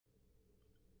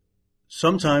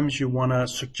Sometimes you want to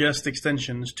suggest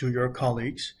extensions to your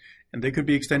colleagues, and they could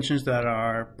be extensions that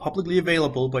are publicly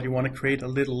available, but you want to create a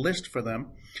little list for them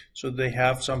so they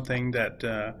have something that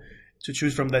to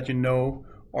choose from that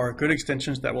are good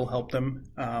extensions that will help them.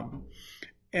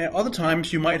 And other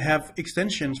times you might have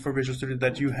extensions for Visual Studio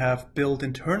that you have built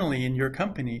internally in your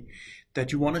company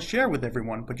that you want to share with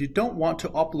everyone, but you don't want to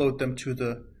upload them to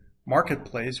the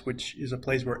marketplace, which is a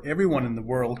place where everyone in the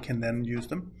world can then use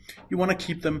them. You want to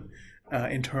keep them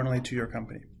internally to your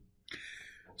company.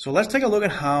 So let's take a look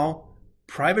at how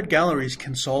private galleries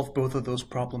can solve both of those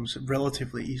problems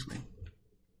relatively easily.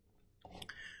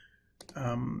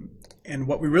 And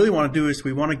what we really want to do is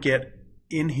we want to get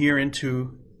in here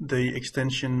into the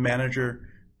extension manager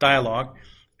dialog.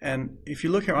 And if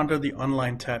you look here under the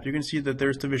online tab, you can see that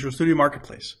there's the Visual Studio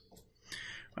Marketplace.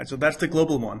 All right, so that's the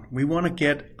global one. We want to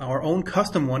get our own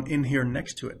custom one in here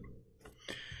next to it.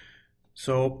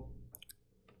 So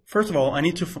first of all, I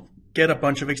need to get a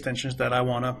bunch of extensions that I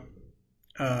want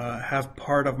to have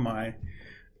part of my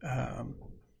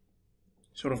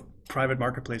sort of private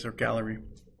marketplace or gallery.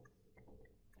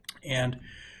 And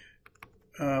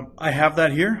I have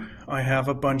that here. I have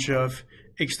a bunch of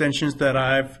extensions that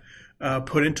I've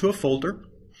put into a folder.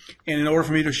 And in order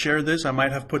for me to share this, I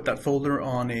might have put that folder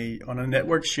on a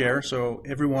network share so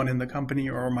everyone in the company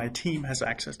or my team has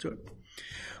access to it.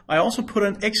 I also put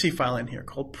an exe file in here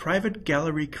called Private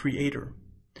Gallery Creator.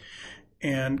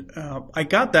 And I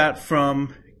got that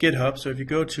from GitHub. So if you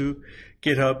go to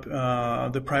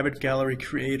GitHub, the Private Gallery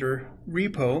Creator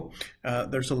repo,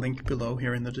 there's a link below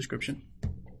here in the description.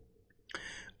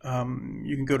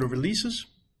 You can go to Releases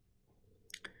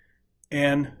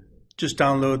and just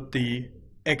download the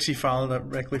exe file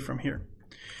directly from here.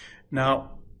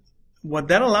 Now, what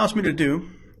that allows me to do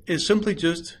is simply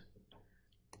just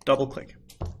double click.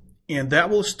 And that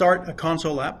will start a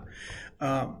console app.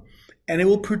 And it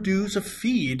will produce a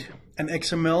feed, an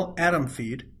XML Atom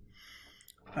feed,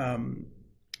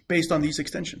 based on these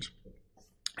extensions.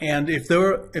 And if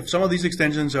some of these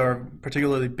extensions are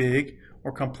particularly big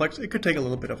or complex, it could take a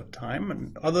little bit of time,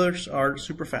 and others are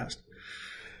super fast.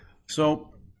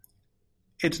 So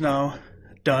it's now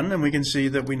done, and we can see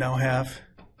that we now have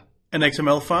an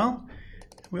XML file.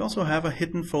 We also have a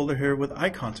hidden folder here with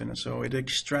icons in it, so it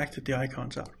extracted the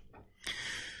icons out.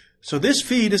 So this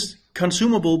feed is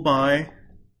consumable by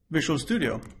Visual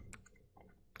Studio.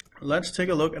 Let's take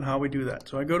a look at how we do that.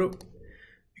 So I go to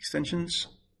Extensions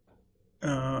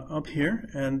up here,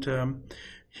 and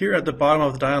here at the bottom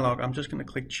of the dialog, I'm just going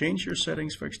to click Change Your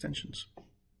Settings for Extensions.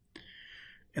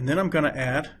 And then I'm going to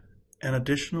add an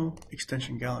additional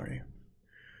extension gallery.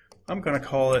 I'm going to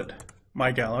call it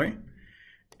My Gallery,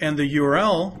 and the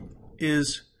URL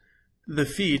is the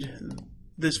feed,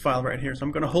 this file right here. So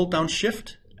I'm going to hold down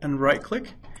Shift and right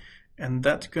click, and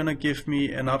that's going to give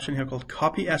me an option here called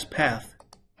Copy as Path.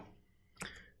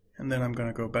 And then I'm going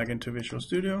to go back into Visual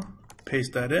Studio,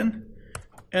 paste that in,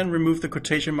 and remove the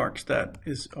quotation marks that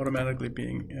is automatically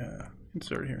being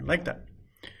inserted here, like that.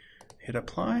 Hit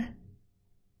Apply,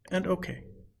 and OK.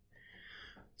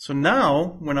 So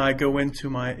now, when I go into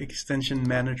my Extension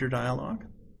Manager dialog,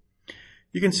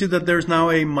 you can see that there's now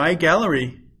a My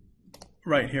Gallery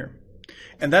right here.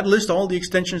 And that lists all the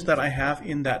extensions that I have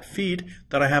in that feed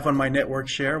that I have on my network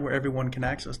share where everyone can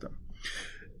access them.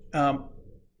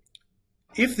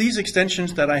 If these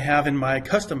extensions that I have in my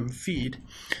custom feed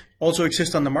also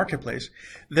exist on the marketplace,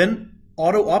 then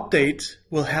auto update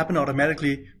will happen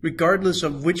automatically regardless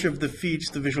of which of the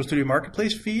feeds, the Visual Studio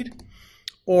Marketplace feed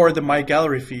or the My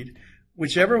Gallery feed.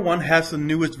 Whichever one has the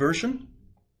newest version,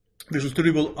 Visual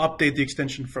Studio will update the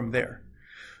extension from there.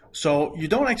 So you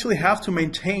don't actually have to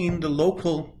maintain the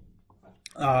local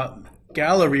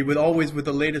gallery always with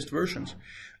the latest versions.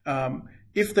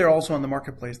 If they're also on the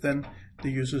marketplace, then the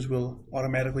users will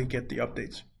automatically get the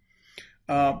updates.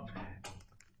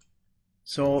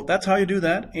 So that's how you do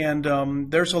that. And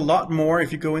there's a lot more.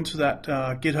 If you go into that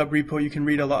GitHub repo, you can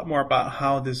read a lot more about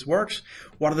how this works.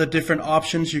 What are the different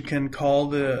options you can call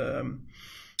the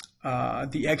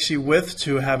exe with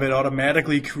to have it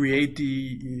automatically create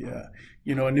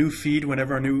a new feed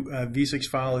whenever a new v6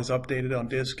 file is updated on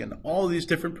disk, and all these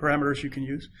different parameters you can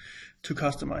use to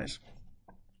customize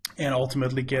and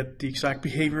ultimately get the exact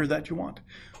behavior that you want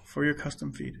for your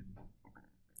custom feed.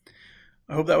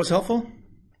 I hope that was helpful.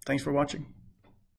 Thanks for watching.